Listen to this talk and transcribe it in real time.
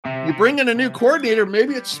You bring in a new coordinator,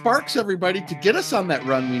 maybe it sparks everybody to get us on that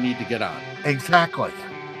run we need to get on. Exactly.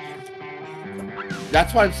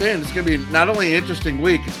 That's why I'm saying it's going to be not only an interesting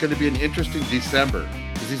week, it's going to be an interesting December.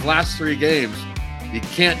 Because these last 3 games, you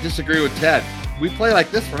can't disagree with Ted. We play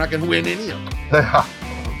like this, we're not going to win any of them.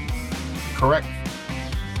 Correct.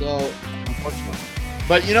 So, unfortunately.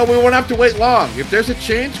 But, we won't have to wait long. If there's a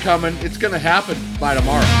change coming, it's going to happen by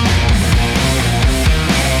tomorrow.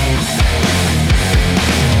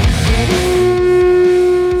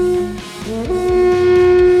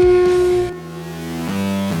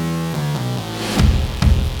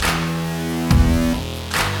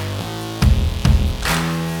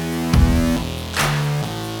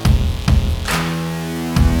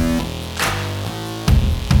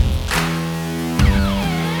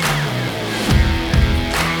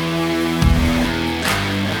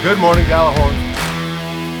 Good morning, Gallahorn.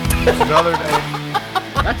 It's another day.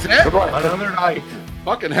 That's it. Another night.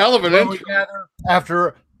 Fucking hell of an intro.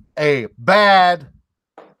 After a bad,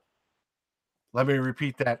 let me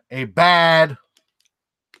repeat that, a bad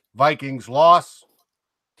Vikings loss,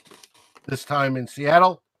 this time in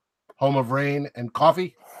Seattle, home of rain and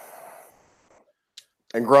coffee.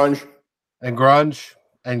 And grunge.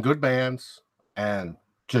 And good bands. And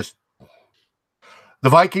just the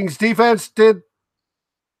Vikings defense did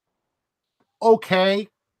okay.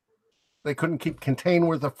 They couldn't contain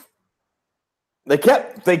where they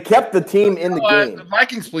kept the team in the game. The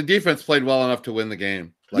Vikings defense played well enough to win the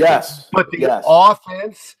game. Yes. But the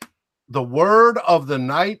offense, the word of the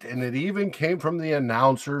night, and it even came from the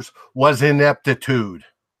announcers, was ineptitude.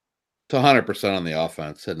 It's 100% on the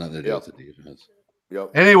offense. Had nothing to do with the defense.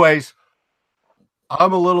 Yep. Anyways,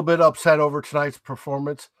 I'm a little bit upset over tonight's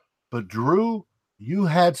performance, but Drew, you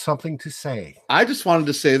had something to say. I just wanted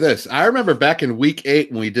to say this. I remember back in week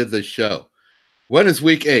 8 when we did this show. When is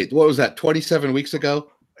week 8? What was that, 27 weeks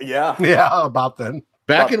ago? Yeah. Yeah, about then.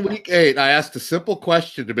 Back in week 8, I asked a simple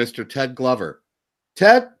question to Mr. Ted Glover.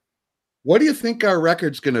 Ted, what do you think our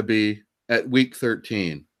record's going to be at week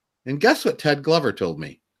 13? And guess what Ted Glover told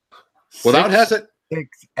me? Without hesitation.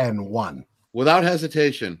 6-1. Without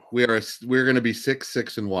hesitation, we're going to be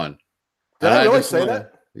 6-1. Did I really say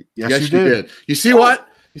that? Yes, you did. You see what?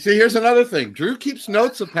 You see, here's another thing. Drew keeps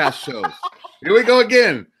notes of past shows. Here we go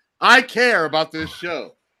again. I care about this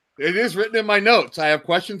show. It is written in my notes. I have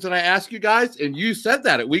questions that I ask you guys, and you said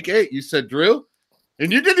that at week 8. You said, Drew, and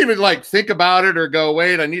you didn't even think about it or go,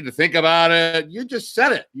 wait, I need to think about it. You just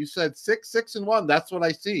said it. You said 6-1. That's what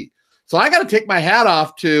I see. So I got to take my hat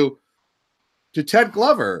off to Ted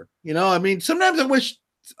Glover. Sometimes I wish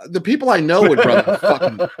the people I know would run the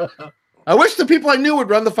fucking. I wish the people I knew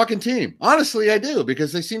would run the fucking team. Honestly, I do,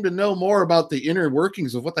 because they seem to know more about the inner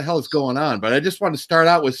workings of what the hell is going on. But I just want to start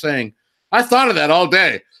out with saying, I thought of that all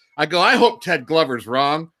day. I go, I hope Ted Glover's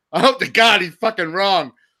wrong. I hope to God he's fucking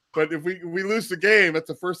wrong. But if we lose the game, that's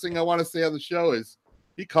the first thing I want to say on the show is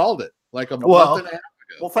he called it like a month and a half ago.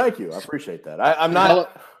 Well, thank you. I appreciate that. I'm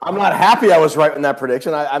not happy I was right in that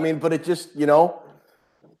prediction. But it just,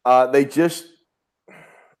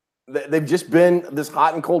 they've just been this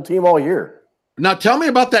hot and cold team all year. Now, tell me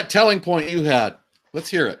about that telling point you had. Let's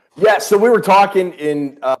hear it. Yeah, so we were talking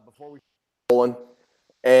before we started rolling,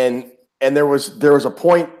 and there was a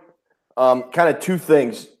point, kind of two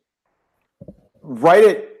things.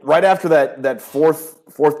 Right after that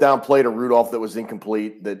fourth down play to Rudolph that was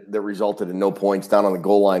incomplete that resulted in no points down on the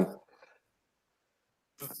goal line.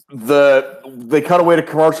 They cut away to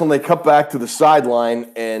commercial and they cut back to the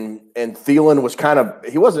sideline and Thielen was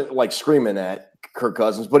he wasn't screaming at Kirk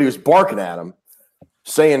Cousins, but he was barking at him,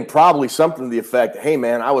 saying probably something to the effect, hey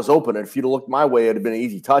man, I was open, and if you'd have looked my way, it'd have been an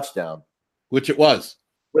easy touchdown. Which it was.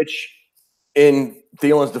 Which in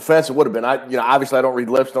Thielen's defense, it would have been. Obviously I don't read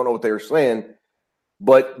lips, don't know what they were saying,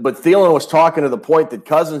 but Thielen was talking to the point that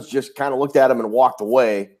Cousins just kind of looked at him and walked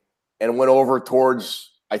away and went over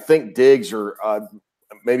towards, I think, Diggs or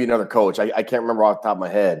maybe another coach. I can't remember off the top of my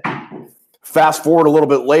head. Fast forward a little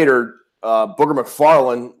bit later, Booger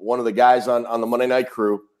McFarland, one of the guys on the Monday Night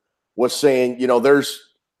Crew, was saying,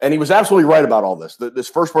 and he was absolutely right about all this. This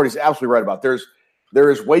first part he's absolutely right about. There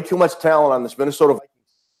is way too much talent on this Minnesota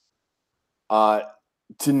Vikings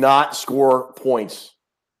to not score points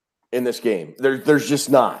in this game. There's just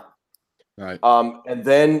not. Right. And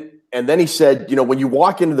then he said, when you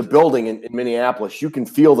walk into the building in Minneapolis, you can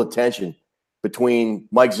feel the tension between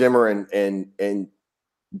Mike Zimmer and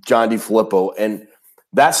John DeFilippo. And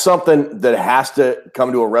that's something that has to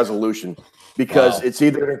come to a resolution, because it's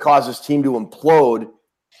either going to cause this team to implode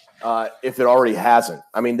if it already hasn't.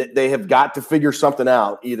 I mean, they have got to figure something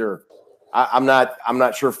out. Either I'm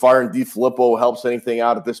not sure firing DeFilippo helps anything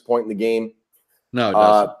out at this point in the game. No, it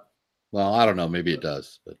doesn't. Well, I don't know. Maybe it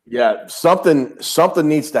does. But Yeah, something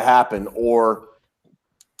needs to happen, or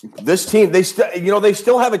this team they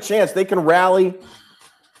still have a chance. They can rally,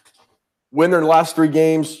 win their last 3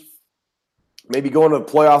 games, maybe go into the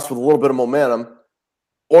playoffs with a little bit of momentum,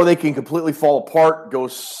 or they can completely fall apart, go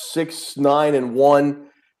 6-9-1.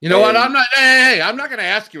 you know what? I'm not. Hey, I'm not going to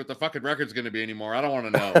ask you what the fucking record's going to be anymore. I don't want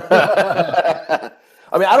to know.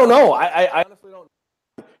 I mean, I don't know. I honestly don't.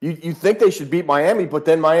 You think they should beat Miami, but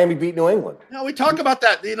then Miami beat New England. No, we talk about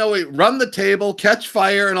that. You know, we run the table, catch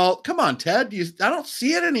fire, and all. Come on, Ted. I don't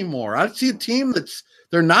see it anymore. I see a team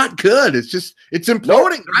they're not good. It's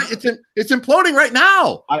imploding. Right? It's imploding right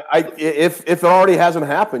now. If it already hasn't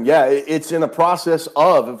happened, yeah, it's in the process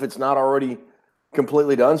of, if it's not already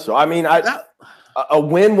completely done. So I mean, a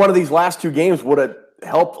win one of these last 2 games would have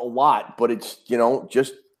helped a lot, but it's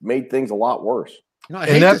just made things a lot worse.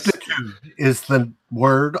 Ineptitude is the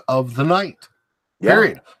word of the night.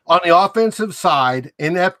 Period. On the offensive side,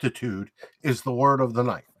 ineptitude is the word of the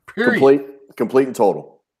night. Period. Complete and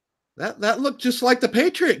total. That looked just like the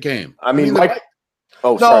Patriot game. I mean,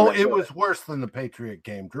 it was worse than the Patriot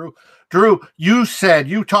game, Drew. Drew, you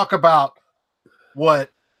talk about what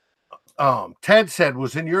Ted said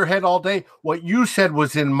was in your head all day. What you said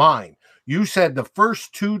was in mine. You said the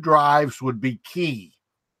first 2 drives would be key.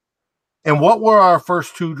 And what were our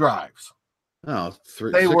first 2 drives? Oh,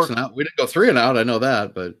 6 and out. We didn't go 3 and out. I know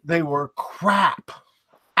that, but they were crap.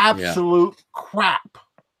 Absolute crap.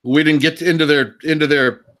 We didn't get into their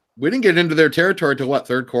territory till what,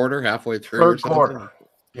 third quarter, halfway through. Third quarter.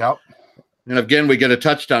 Yep. And again, we get a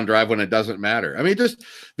touchdown drive when it doesn't matter. I mean, just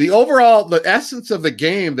the essence of the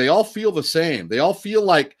game, they all feel the same. They all feel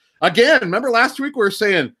like, again, remember last week we were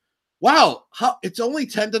saying, wow, it's only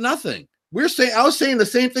 10-0. I was saying the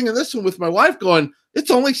same thing in this one with my wife, going, it's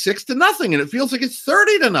only 6-0, and it feels like it's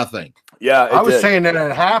 30-0. Yeah, I was saying that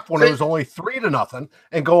at half when it was only 3-0,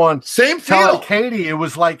 and going same feel. Telling Katie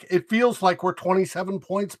it feels like we're 27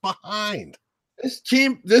 points behind. This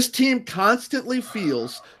team constantly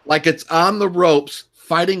feels like it's on the ropes,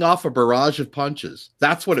 fighting off a barrage of punches.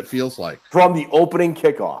 That's what it feels like from the opening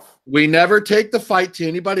kickoff. We never take the fight to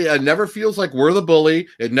anybody. It never feels like we're the bully.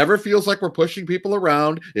 It never feels like we're pushing people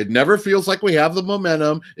around. It never feels like we have the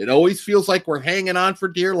momentum. It always feels like we're hanging on for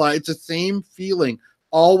dear life. It's the same feeling.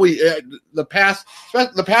 The past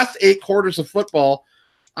 8 quarters of football,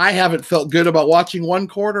 I haven't felt good about watching 1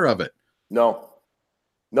 quarter of it. No,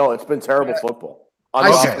 it's been terrible football on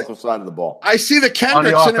the offensive side of the ball. I see the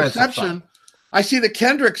Kendricks interception. I see the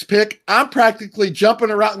Kendricks pick. I'm practically jumping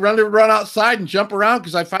around, run outside and jump around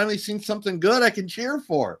because I finally seen something good I can cheer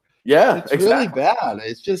for. Yeah, it's really bad.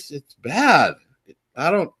 It's bad.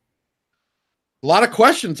 A lot of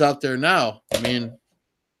questions out there now. I mean,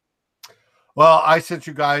 well, I sent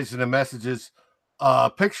you guys in the messages a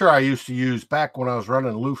picture I used to use back when I was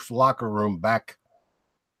running Loose Locker Room back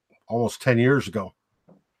almost 10 years ago.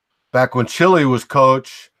 Back when Chili was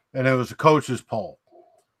coach and it was a coach's poll.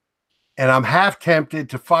 And I'm half tempted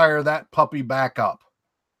to fire that puppy back up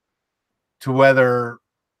to whether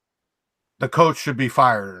the coach should be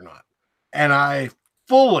fired or not. And I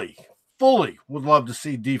fully would love to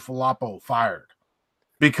see DeFilippo fired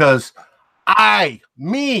because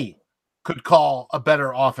could call a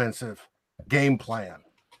better offensive game plan.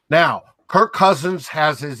 Now, Kirk Cousins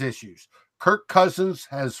has his issues. Kirk Cousins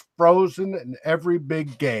has frozen in every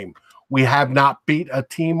big game. We have not beat a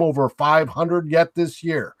team over 500 yet this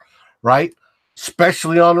year. Right?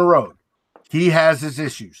 Especially on the road. He has his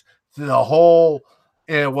issues. The whole,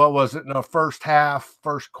 what was it in the first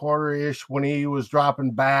quarter-ish when he was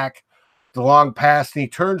dropping back, the long pass, and he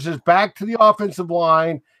turns his back to the offensive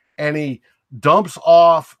line and he dumps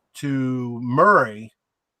off to Murray.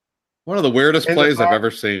 One of the weirdest plays I've ever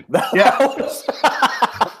seen. Yeah.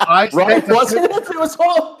 Right, wasn't it? It was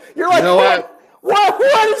all, you're like,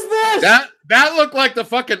 what is this? That looked like the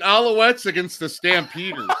fucking Alouettes against the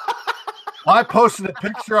Stampeders. I posted a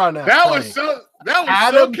picture on that. That was so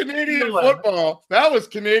Canadian football. That was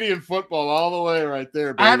Canadian football all the way right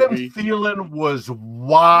there, baby. Adam Thielen was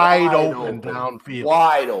wide open downfield.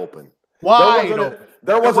 Wide open.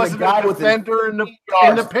 There wasn't a guy with a defender in the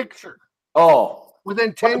picture. Oh,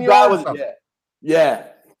 within 10 yards. Yeah.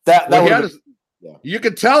 You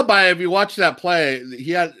could tell by if you watch that play, he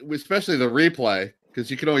had, especially the replay, because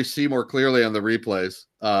you can always see more clearly on the replays.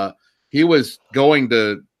 He was going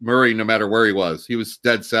to Murray no matter where he was. He was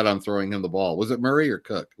dead set on throwing him the ball. Was it Murray or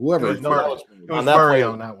Cook? Whoever. It was Murray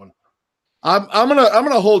on that one. I'm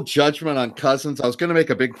gonna hold judgment on Cousins. I was gonna make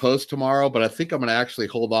a big post tomorrow, but I think I'm gonna actually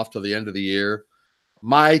hold off to the end of the year.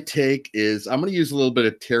 My take is I'm gonna use a little bit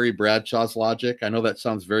of Terry Bradshaw's logic. I know that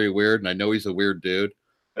sounds very weird, and I know he's a weird dude,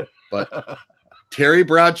 But Terry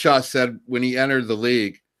Bradshaw said when he entered the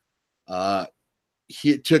league,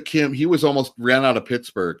 he was almost ran out of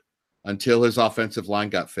Pittsburgh until his offensive line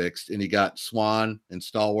got fixed, and he got Swan and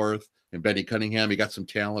Stallworth and Benny Cunningham. He got some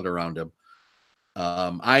talent around him.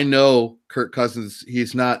 I know Kirk Cousins,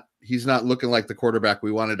 he's not looking like the quarterback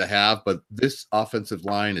we wanted to have, but this offensive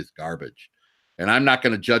line is garbage. And I'm not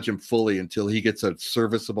going to judge him fully until he gets a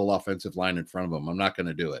serviceable offensive line in front of him. I'm not going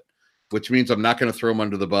to do it, which means I'm not going to throw him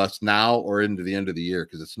under the bus now or into the end of the year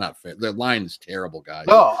because it's not fair. The line is terrible, guys.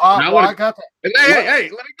 No, I got that. Hey,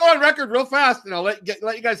 let me go on record real fast, and I'll let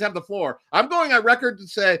you guys have the floor. I'm going on record to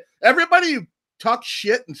say everybody who talked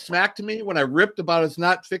shit and smacked to me when I ripped about us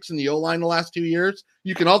not fixing the O-line the last 2 years,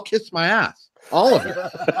 you can all kiss my ass. All of it.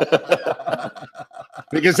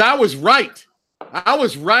 Because I was right. I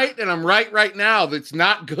was right, and I'm right now. That's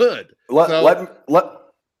not good.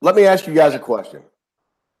 Let me ask you guys a question.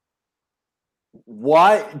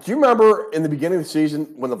 Why do you remember in the beginning of the season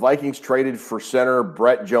when the Vikings traded for center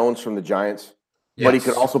Brett Jones from the Giants, but he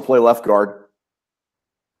could also play left guard?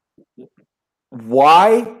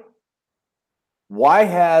 Why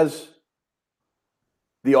has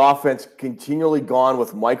the offense continually gone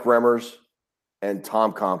with Mike Remmers and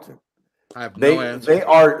Tom Compton? I have no answer.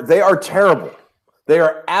 They are terrible. They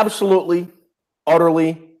are absolutely,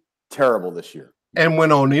 utterly terrible this year. And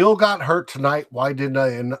when O'Neal got hurt tonight, why did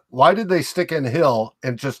they stick in Hill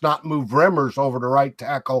and just not move Remmers over to right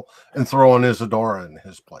tackle and throw in Isadora in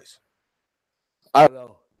his place? I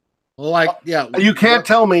don't know. You can't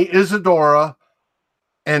tell me Isadora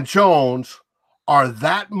and Jones are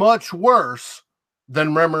that much worse than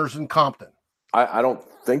Remmers and Compton. I don't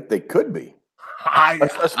think they could be.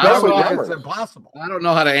 It's impossible. I don't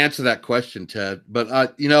know how to answer that question, Ted,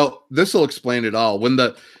 but this will explain it all.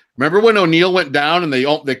 Remember when O'Neal went down and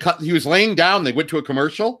they cut, he was laying down, they went to a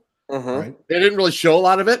commercial. Mm-hmm. Right? They didn't really show a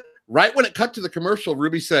lot of it. Right when it cut to the commercial,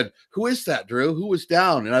 Ruby said, "Who is that, Drew? Who was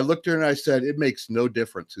down?" And I looked at her and I said, "It makes no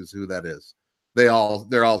difference who that is. They're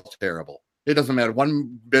all terrible. It doesn't matter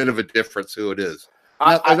one bit of a difference who it is."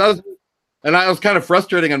 And I was kind of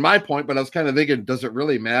frustrating on my point, but I was kind of thinking, does it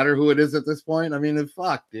really matter who it is at this point? I mean,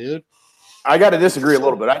 fuck, dude. I got to disagree a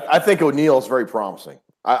little bit. I think O'Neal is very promising.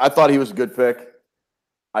 I thought he was a good pick.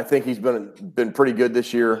 I think he's been pretty good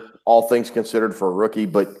this year, all things considered for a rookie.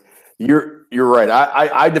 But you're right.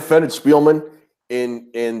 I defended Spielman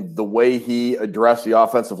in the way he addressed the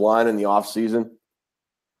offensive line in the offseason.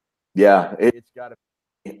 Yeah,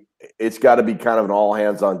 it's got to be kind of an all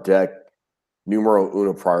hands on deck, numero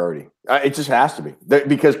uno priority. It just has to be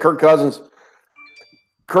because Kirk Cousins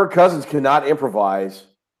cannot improvise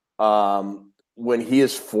when he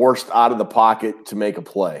is forced out of the pocket to make a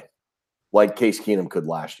play like Case Keenum could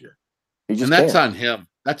last year. That's on him.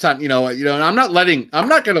 That's on, and I'm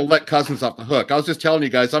not going to let Cousins off the hook. I was just telling you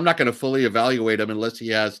guys, I'm not going to fully evaluate him unless he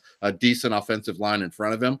has a decent offensive line in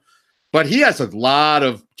front of him. But he has a lot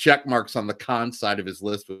of check marks on the con side of his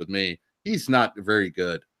list with me. He's not very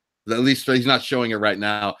good. At least he's not showing it right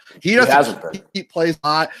now. He plays a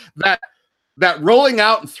lot. That rolling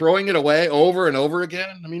out and throwing it away over and over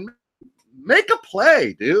again. I mean, make a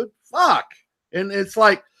play, dude. Fuck. And it's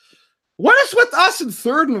like, what is with us in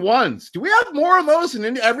 3rd and 1s? Do we have more of those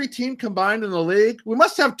in every team combined in the league? We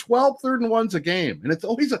must have 12 3rd and 1s a game, and it's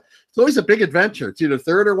always a big adventure. It's either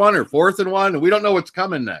 3rd and 1 or 4th and 1, and we don't know what's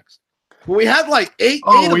coming next. But we had like eight.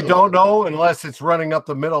 We don't know unless it's running up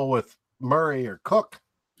the middle with Murray or Cook.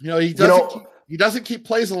 He doesn't keep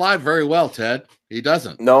plays alive very well, Ted. He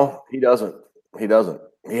doesn't. No, he doesn't.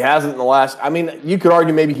 He hasn't in the last. I mean, you could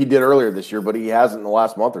argue maybe he did earlier this year, but he hasn't in the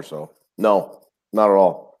last month or so. No, not at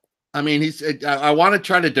all. I mean, I want to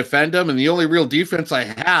try to defend him, and the only real defense I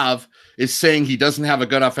have is saying he doesn't have a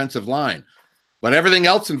good offensive line. But everything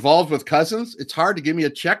else involved with Cousins, it's hard to give me a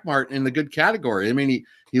check mark in the good category. I mean,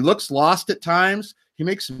 he looks lost at times. He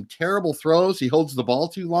makes some terrible throws. He holds the ball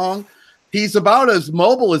too long. He's about as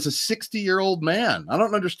mobile as a 60-year-old man. I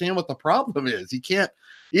don't understand what the problem is. He can't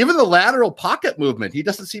even the lateral pocket movement. He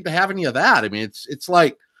doesn't seem to have any of that. I mean, it's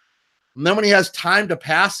like, and then when he has time to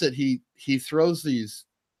pass it, he throws these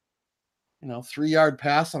 3-yard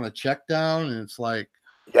pass on a check down, and it's like,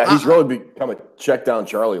 yeah, he's really become a check down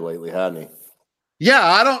Charlie lately, hasn't he? Yeah,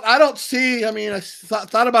 I don't see. I mean, I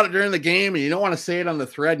thought about it during the game, and you don't want to say it on the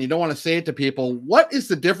thread, and you don't want to say it to people. What is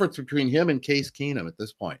the difference between him and Case Keenum at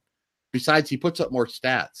this point? Besides, he puts up more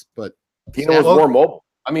stats, but Keenum is more mobile.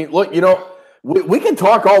 I mean, look, we can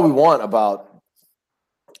talk all we want about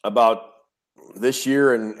this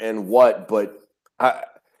year and what, but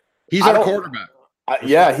he's our quarterback.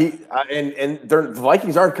 The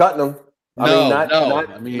Vikings aren't cutting him.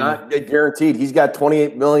 Not guaranteed. He's got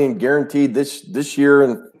 28 million guaranteed this year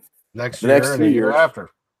and next the year next and 3 the year years. after.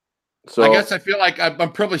 So I guess I feel like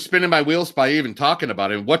I'm probably spinning my wheels by even talking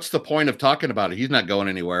about it. What's the point of talking about it? He's not going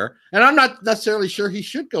anywhere, and I'm not necessarily sure he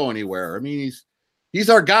should go anywhere. I mean, he's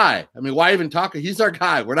our guy. I mean, why even talk? He's our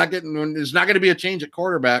guy. We're not getting. There's not going to be a change at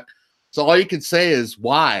quarterback. So all you can say is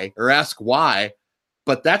why or ask why,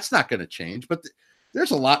 but that's not going to change. But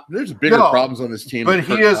there's bigger problems on this team. But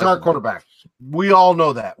he is our quarterback. We all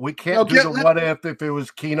know that. We can't do the what if it was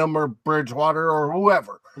Keenum or Bridgewater or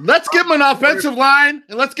whoever. Let's give him an offensive line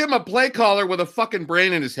and let's give him a play caller with a fucking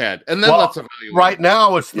brain in his head. And then let's evaluate. Right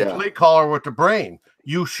now, it's the play caller with the brain.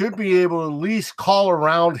 You should be able to at least call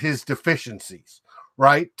around his deficiencies,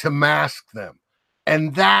 right, to mask them.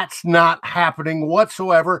 And that's not happening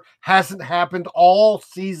whatsoever. Hasn't happened all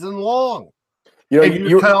season long.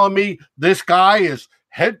 You're telling me this guy is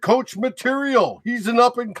head coach material. He's an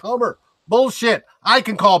up-and-comer. Bullshit. I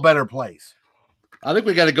can call better plays. I think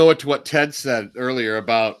we got to go into what Ted said earlier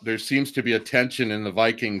about there seems to be a tension in the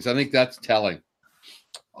Vikings. I think that's telling.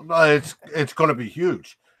 It's going to be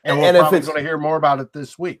huge. And we're probably going to hear more about it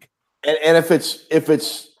this week. And if it's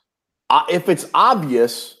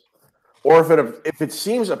obvious, or if it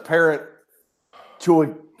seems apparent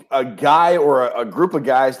to a guy or a group of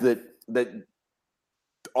guys that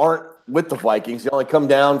aren't with the Vikings, they only come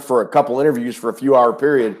down for a couple interviews for a few hour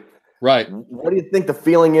period. Right. What do you think the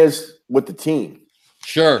feeling is with the team?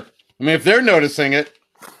 Sure. I mean, if they're noticing it,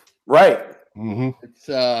 right. Mm-hmm. It's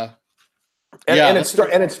it's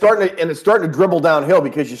starting to dribble downhill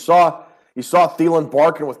because you saw Thielen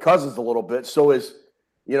barking with Cousins a little bit. So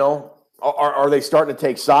are they starting to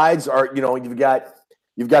take sides? You've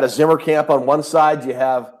got a Zimmer camp on one side, you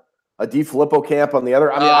have a DeFilippo camp on the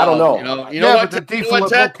other. I mean, I don't know. But the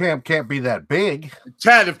DeFilippo camp can't be that big.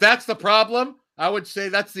 Ted, if that's the problem, I would say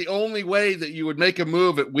that's the only way that you would make a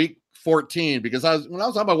move at week 14. Because when I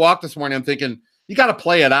was on my walk this morning, I'm thinking you got to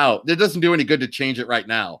play it out. It doesn't do any good to change it right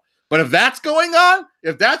now. But if that's going on,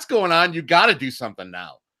 you got to do something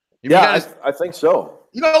now. I think so.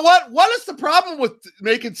 You know what? What is the problem with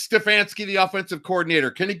making Stefanski the offensive coordinator?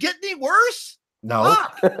 Can it get any worse? No.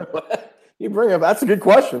 You bring up that's a good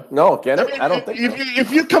question. No, can it? I don't think so.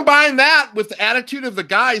 If you combine that with the attitude of the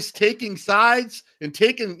guys taking sides and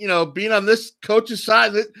being on this coach's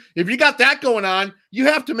side, if you got that going on, you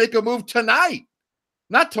have to make a move tonight,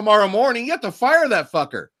 not tomorrow morning. You have to fire that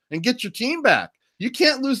fucker and get your team back. You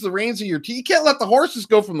can't lose the reins of your team. You can't let the horses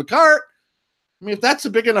go from the cart. I mean, if that's a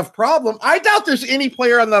big enough problem, I doubt there's any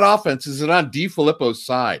player on that offense is on DeFilippo's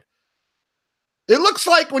side. It looks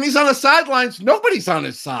like when he's on the sidelines, nobody's on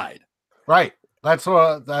his side. Right. That's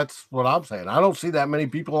what I'm saying. I don't see that many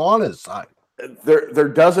people on his side. There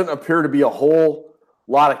doesn't appear to be a whole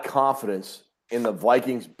lot of confidence in the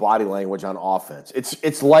Vikings' body language on offense.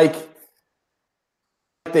 It's like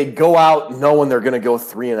they go out knowing they're going to go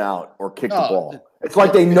 3 and out or kick the ball. It's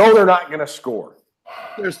like they know they're not going to score.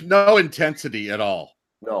 There's no intensity at all.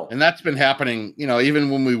 No. And that's been happening, even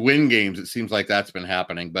when we win games, it seems like that's been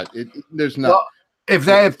happening, but there's no. Well, if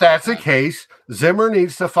that's the case, Zimmer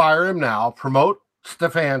needs to fire him now, promote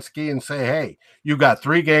Stefanski, and say, hey, you got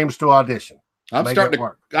 3 games to audition. I'm starting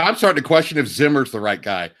to question if Zimmer's the right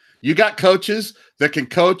guy. You got coaches that can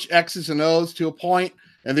coach X's and O's to a point,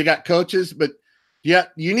 and they got coaches, but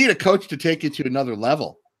yet you need a coach to take you to another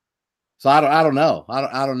level. So I don't know.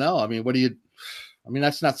 I don't know. I mean,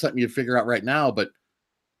 that's not something you figure out right now, but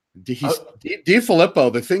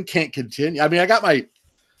DeFilippo, the thing can't continue. I mean, I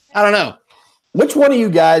don't know. Which one of you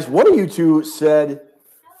two said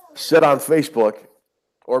on Facebook,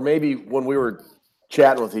 or maybe when we were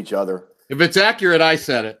chatting with each other? If it's accurate, I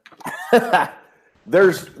said it.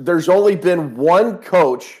 There's only been one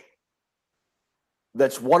coach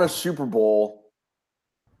that's won a Super Bowl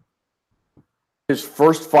his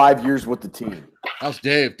first 5 years with the team. That was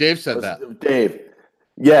Dave. Dave said that. Dave.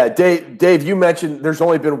 Yeah, Dave, you mentioned there's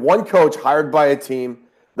only been one coach hired by a team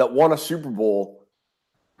that won a Super Bowl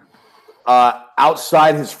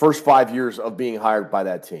outside his first 5 years of being hired by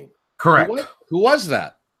that team. Correct. Who was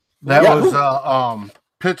that? That was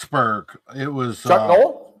Pittsburgh. It was Chuck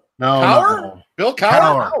Noll? No, Cowher? no. Bill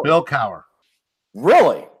Cowher? Bill Cowher.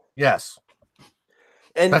 Really? Yes.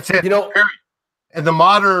 And that's it. In the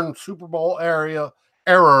modern Super Bowl era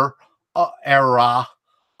of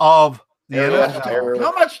the NFL.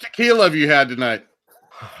 How much tequila have you had tonight?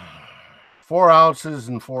 4 ounces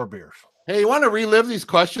and 4 beers. Hey, you want to relive these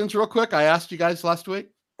questions real quick? I asked you guys last week.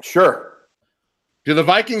 Sure. Do the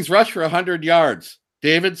Vikings rush for 100 yards?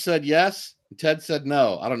 David said yes. Ted said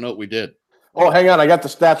no. I don't know what we did. Oh, hang on. I got the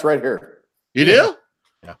stats right here. You do?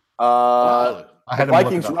 Yeah. I had The him look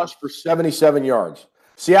Vikings it up. rushed for 77 yards.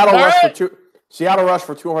 Seattle All rushed right. Seattle rushed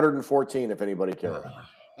for 214. If anybody cares.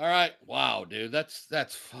 All right. Wow, dude. That's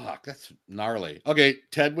fuck. That's gnarly. Okay,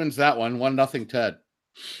 Ted wins that one. 1-0 Ted.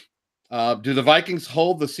 Do the Vikings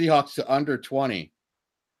hold the Seahawks to under 20?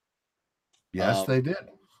 Yes, they did.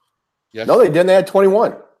 Yes. No, they didn't. They had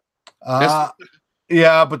 21.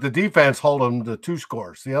 Yeah, but the defense hold them to 2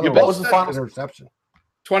 scores. The other You one both was said- an interception.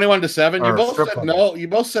 21-7. You Or both strip said fumble. no. You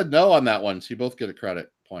both said no on that one, so you both get a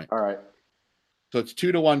credit point. All right. So it's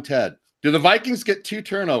 2-1 Ted. Do the Vikings get 2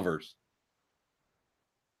 turnovers?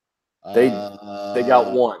 They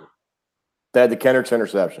got 1. They had the Kendricks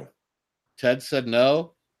interception. Ted said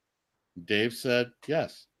no. Dave said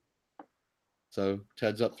yes. So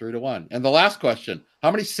Ted's up 3-1. And the last question: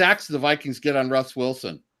 how many sacks did the Vikings get on Russ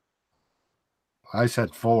Wilson? I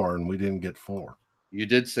said 4, and we didn't get 4. You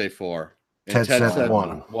did say 4. And Ted said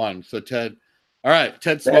 1. 1. So Ted. All right,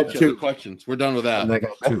 Ted They had smoked 2. you. Questions. We're done with And that. they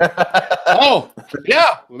got 2. Oh,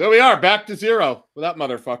 yeah. Well, there we are. Back to 0 for that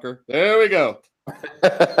motherfucker. There we go.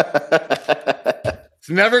 It's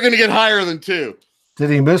never going to get higher than 2. Did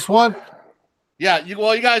he miss one? Yeah. You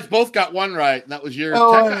guys both got 1 right, and that was yours.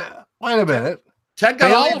 Oh, Ted wait a minute. got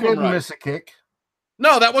Bailey all of them didn't right. miss a kick.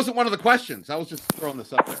 No, that wasn't one of the questions. I was just throwing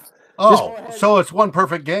this up there. Oh, so it's one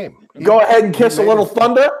perfect game. Go ahead and kiss a little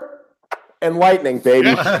thunder and lightning, baby.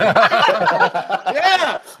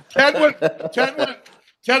 Yeah. Ted went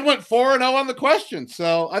 4-0 on the question.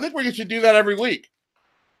 So I think we should do that every week.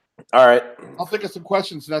 All right. I'll think of some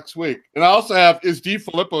questions next week. And I also have, is D.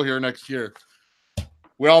 Filippo here next year?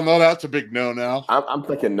 We all know that's a big no now. I'm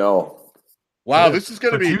thinking no. Wow, this is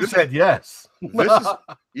going to But be. you said yes. This is,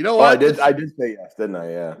 you know Oh, what? I did say yes, didn't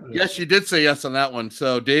I? Yeah. Yes, you did say yes on that one.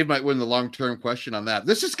 So Dave might win the long-term question on that.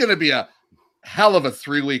 This is going to be a hell of a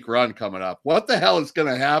 3-week run coming up. What the hell is going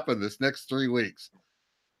to happen this next 3 weeks?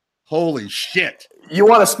 Holy shit. You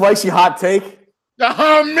want a spicy hot take?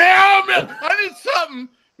 Oh, man. I need something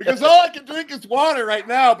because all I can drink is water right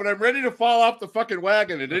now, but I'm ready to fall off the fucking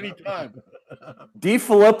wagon at any time. D.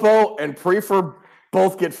 Filippo and Prefer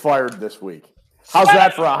both get fired this week. How's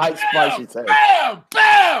that for a high spicy take? Bam!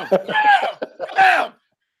 Bam! Bam! Bam!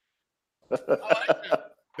 I like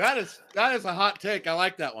that is a hot take. I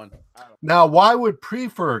like that one. Now, why would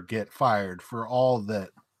Prefer get fired for all that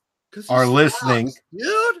 'Cause he are sucks, listening?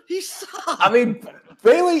 dude. He sucks. I mean,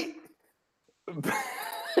 Bailey.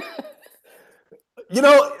 You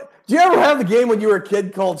know, do you ever have the game when you were a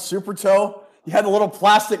kid called Super Toe? You had the little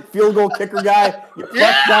plastic field goal kicker guy. You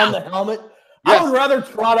press down the helmet. Yes. I would rather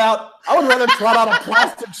trot out a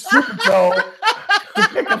plastic Super Toe to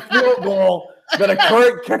kick a field goal than a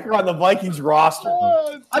current kicker on the Vikings roster.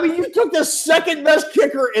 I mean, you took the second best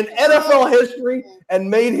kicker in NFL history and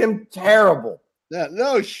made him terrible. Yeah,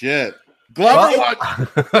 no shit. Glover won.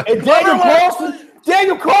 And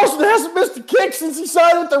Daniel Carlson hasn't missed a kick since he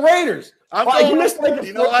signed with the Raiders. He missed like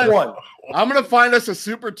a one. I'm gonna find us a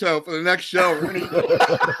super toe for the next show. You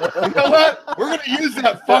know what? We're gonna use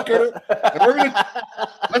that fucker. And we're gonna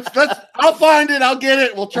let's. I'll find it. I'll get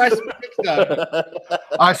it. We'll try some kicks down.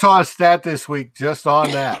 I saw a stat this week just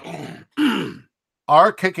on that.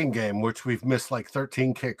 Our kicking game, which we've missed like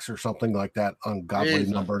 13 kicks or something like that, ungodly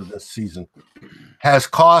Jesus. number this season, has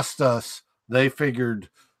cost us, they figured,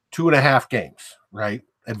 2.5 games, right?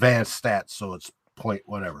 Advanced stats, so it's point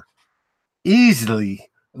whatever. Easily,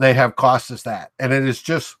 they have cost us that. And it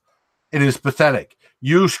is pathetic.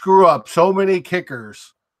 You screw up so many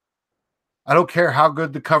kickers. I don't care how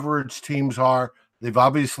good the coverage teams are. They've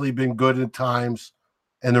obviously been good at times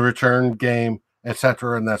in the return game,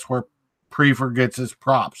 etc. And that's where Prefer gets his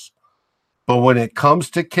props. But when it comes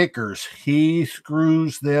to kickers, he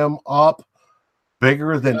screws them up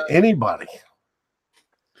bigger than anybody.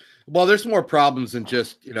 Well, there's more problems than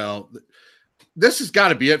just, this has got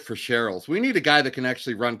to be it for Sherrills. We need a guy that can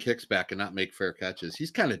actually run kicks back and not make fair catches. He's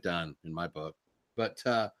kind of done in my book. But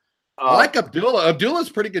I like Abdullah. Abdullah's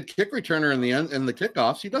a pretty good kick returner in the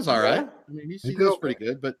kickoffs. He does all right. I mean, he does pretty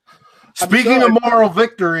good. But speaking of moral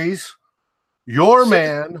victories, your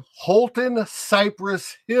man, Holton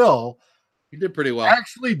Cypress Hill, he did pretty well.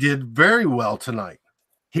 Actually did very well tonight.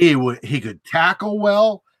 He could tackle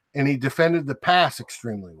well, and he defended the pass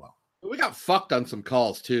extremely well. We got fucked on some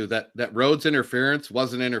calls too. That Rhodes interference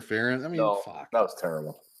wasn't interference. I mean, fuck. That was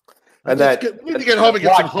terrible. And we need to get home and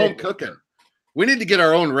get some home cooking. We need to get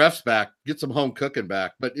our own refs back, get some home cooking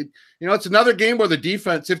back. But it's another game where the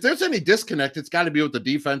defense, if there's any disconnect, it's got to be with the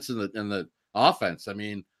defense and the offense. I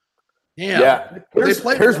mean, yeah.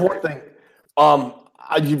 Here's one thing.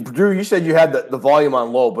 Drew, you said you had the volume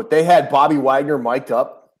on low, but they had Bobby Wagner mic'd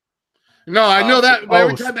up. No, I know that.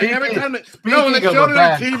 But every time, speaking when they of showed a it on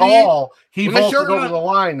bad TV, call, he when they vaulted showed it over on- the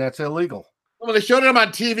line. That's illegal. when they showed it on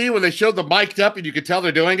TV, when they showed the mic'd up and you could tell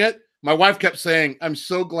they're doing it, my wife kept saying, "I'm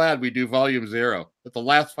so glad we do volume 0. That's the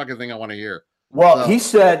last fucking thing I want to hear." Well, So- he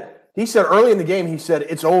said early in the game, he said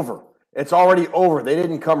it's over. It's already over. They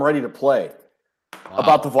didn't come ready to play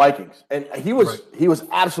about the Vikings, and he was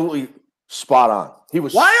absolutely spot on. He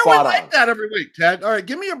was. Why are we spot like on. that every week, Ted? All right,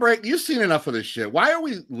 give me a break. You've seen enough of this shit. Why are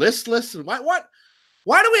we listless? And why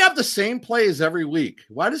do we have the same plays every week?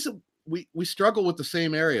 Why does it we struggle with the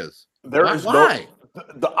same areas? Why?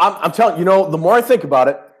 I'm telling you, the more I think about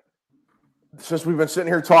it, since we've been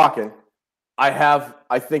sitting here talking,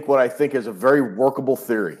 I think what I think is a very workable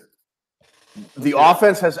theory. The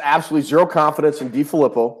offense has absolutely zero confidence in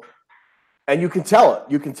DeFilippo, and you can tell it.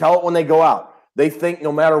 You can tell it when they go out. They think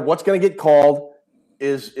no matter what's going to get called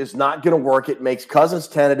is not going to work. It makes Cousins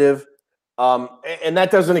tentative, and that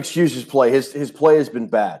doesn't excuse his play. His play has been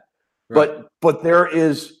bad, right. but there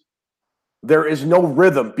is no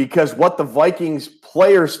rhythm because what the Vikings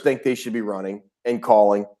players think they should be running and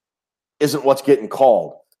calling isn't what's getting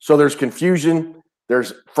called. So there's confusion,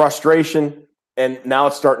 there's frustration, and now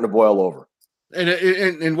it's starting to boil over.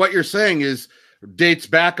 And what you're saying is dates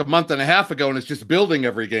back a month and a half ago, and it's just building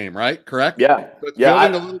every game, right? Correct? Yeah. So it's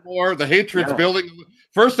building a little more. The hatred's building.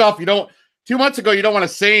 First off, 2 months ago, you don't want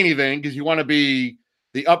to say anything because you want to be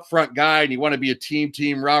the upfront guy and you want to be a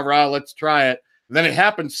team, rah, let's try it. And then it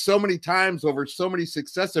happens so many times over so many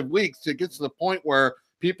successive weeks, it gets to the point where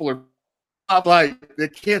people are like, they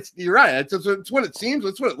can't. You're right. It's what it seems.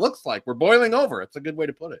 It's what it looks like. We're boiling over. It's a good way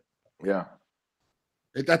to put it. Yeah.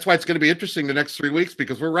 That's why it's going to be interesting the next 3 weeks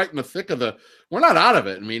because we're right in the thick of we're not out of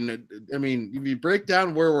it. I mean, if you break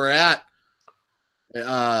down where we're at,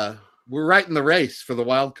 we're right in the race for the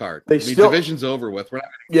wild card. Division's over with.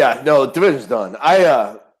 Division's done.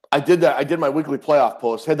 I did that. I did my weekly playoff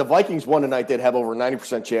post. Had the Vikings won tonight, they'd have over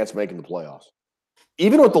 90% chance of making the playoffs.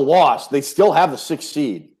 Even with the loss, they still have the 6th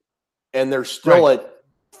seed, and they're still at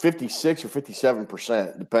 56 or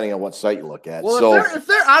 57%, depending on what site you look at. Well, so if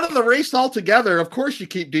they're out of the race altogether, of course you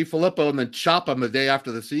keep DeFilippo and then chop them the day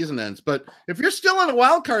after the season ends. But if you're still in a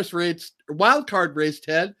wild card race,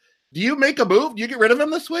 Ted, do you make a move? Do you get rid of him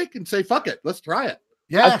this week and say, "Fuck it, let's try it"?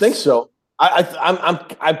 Yeah, I think so.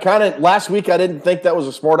 I'm kind of last week. I didn't think that was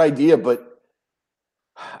a smart idea, but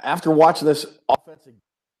after watching this offensive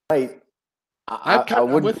night, I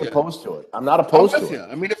wouldn't be opposed to it. I'm not opposed to it.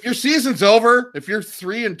 I mean, if your season's over, if you're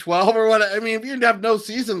 3-12 or what, I mean, if you have no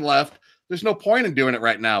season left, there's no point in doing it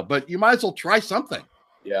right now. But you might as well try something.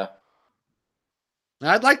 Yeah.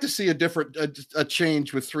 I'd like to see a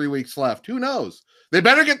change with 3 weeks left. Who knows? They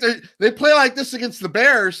better they play like this against the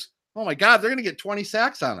Bears. Oh my God, they're going to get 20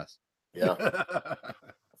 sacks on us. Yeah.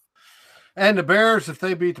 And the Bears, if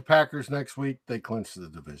they beat the Packers next week, they clinch the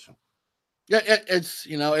division. Yeah, it's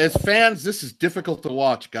as fans, this is difficult to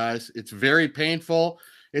watch, guys. It's very painful.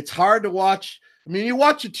 It's hard to watch. I mean, you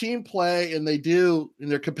watch a team play and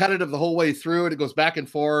they're competitive the whole way through, and it goes back and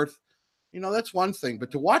forth. That's one thing.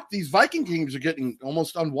 But to watch these Viking teams are getting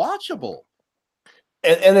almost unwatchable.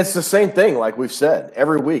 And it's the same thing, like we've said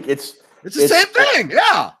every week. It's the same thing,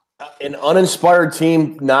 yeah. An uninspired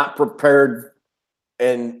team, not prepared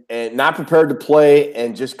and not prepared to play,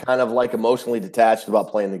 and just kind of like emotionally detached about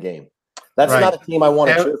playing the game. That's not a team I want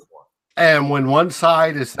to cheer for. And when one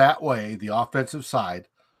side is that way, the offensive side,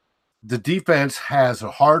 the defense has a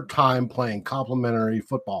hard time playing complementary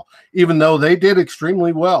football, even though they did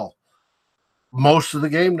extremely well most of the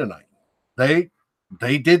game tonight. They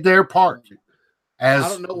did their part,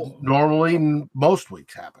 as normally most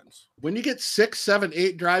weeks happens. When you get 6, 7,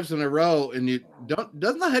 8 drives in a row, and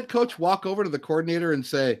doesn't the head coach walk over to the coordinator and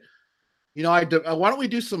say, why don't we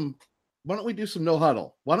do some no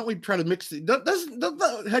huddle? Why don't we try to mix it? Doesn't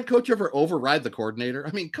the head coach ever override the coordinator?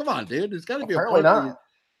 I mean, come on, dude. There's got to be apparently not.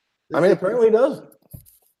 Apparently it doesn't.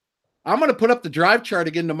 I'm going to put up the drive chart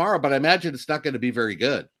again tomorrow, but I imagine it's not going to be very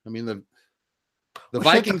good. I mean, the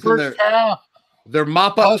Vikings in their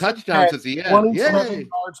mop up touchdowns at the end. 27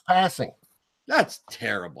 yards passing. That's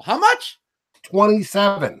terrible. How much?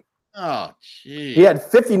 27. Oh, gee. He had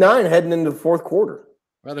 59 heading into the fourth quarter.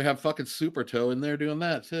 Rather have fucking Super Toe in there doing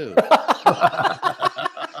that too.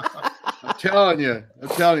 I'm telling you,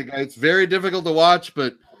 guys, it's very difficult to watch.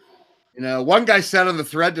 But one guy said on the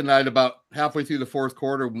thread tonight about halfway through the fourth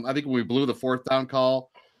quarter, I think when we blew the 4th down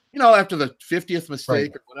call, after the 50th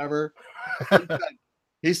mistake or whatever,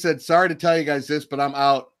 he said, "Sorry to tell you guys this, but I'm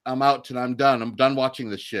out. I'm done. I'm done watching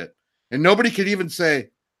this shit." And nobody could even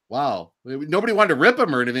say, "Wow." Nobody wanted to rip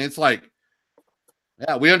him or anything. It's like,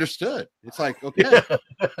 yeah, we understood. It's like, okay.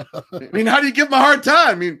 I mean, how do you give him a hard time?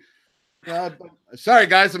 I mean, Sorry,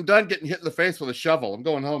 guys. I'm done getting hit in the face with a shovel. I'm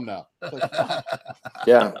going home now.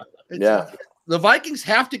 Yeah. It's- The Vikings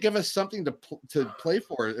have to give us something to play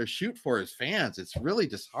for or shoot for as fans. It's really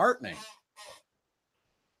disheartening.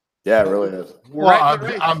 Yeah, it really is. We're Well, right in the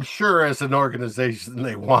race. I'm sure as an organization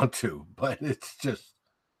they want to, but it's just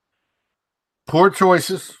poor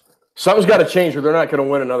choices. Something's got to change or they're not going to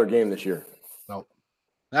win another game this year.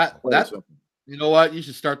 That's you know what? You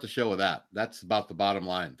should start the show with that. That's about the bottom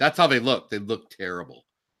line. That's how they look. They look terrible.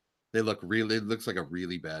 It looks like a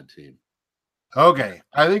really bad team. Okay,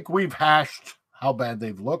 I think we've hashed how bad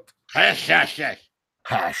they've looked. Hash.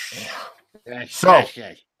 So,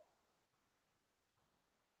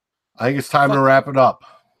 I think it's time to wrap it up.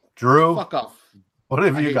 Drew, Fuck off. what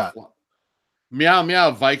have I you hate got? Meow,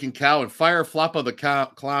 meow, Viking cow, and fire Floppa the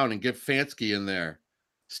clown and get Fansky in there.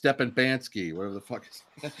 Steppen Bansky, whatever the fuck is.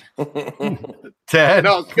 Ted,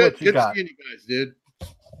 No, it's good. what you Good got? seeing you guys, dude.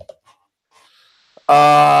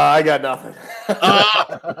 I got nothing.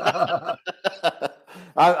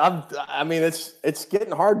 I mean, it's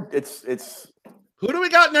getting hard. It's Who do we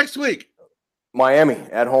got next week? Miami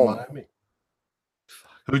at home. Miami,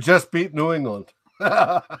 who just beat New England.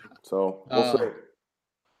 So we'll see.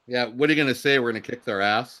 Yeah, what are you gonna say? We're gonna kick their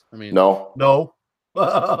ass? I mean, No. No.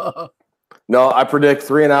 No, I predict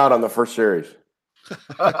 3-0 on the first series.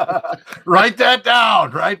 Write that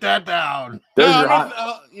down. Write that down. There's No,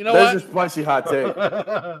 your you know there's what? your spicy hot take.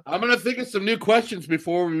 I'm gonna think of some new questions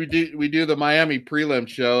before we do the Miami prelim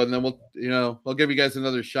show, and then we'll give you guys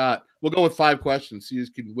another shot. We'll go with 5 questions, so you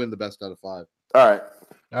can win the best out of 5. All right.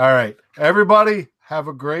 All right. Everybody, have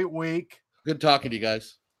a great week. Good talking to you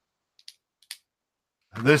guys.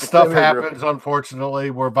 This stuff Same here, Drew. happens,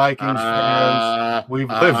 unfortunately. We're Vikings fans. We've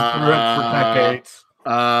lived through it for decades.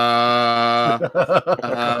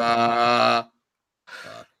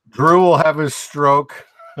 Drew will have his stroke.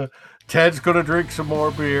 Ted's going to drink some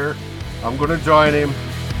more beer. I'm going to join him.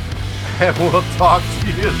 And we'll talk to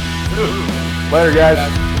you soon. Later, guys.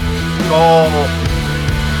 Go.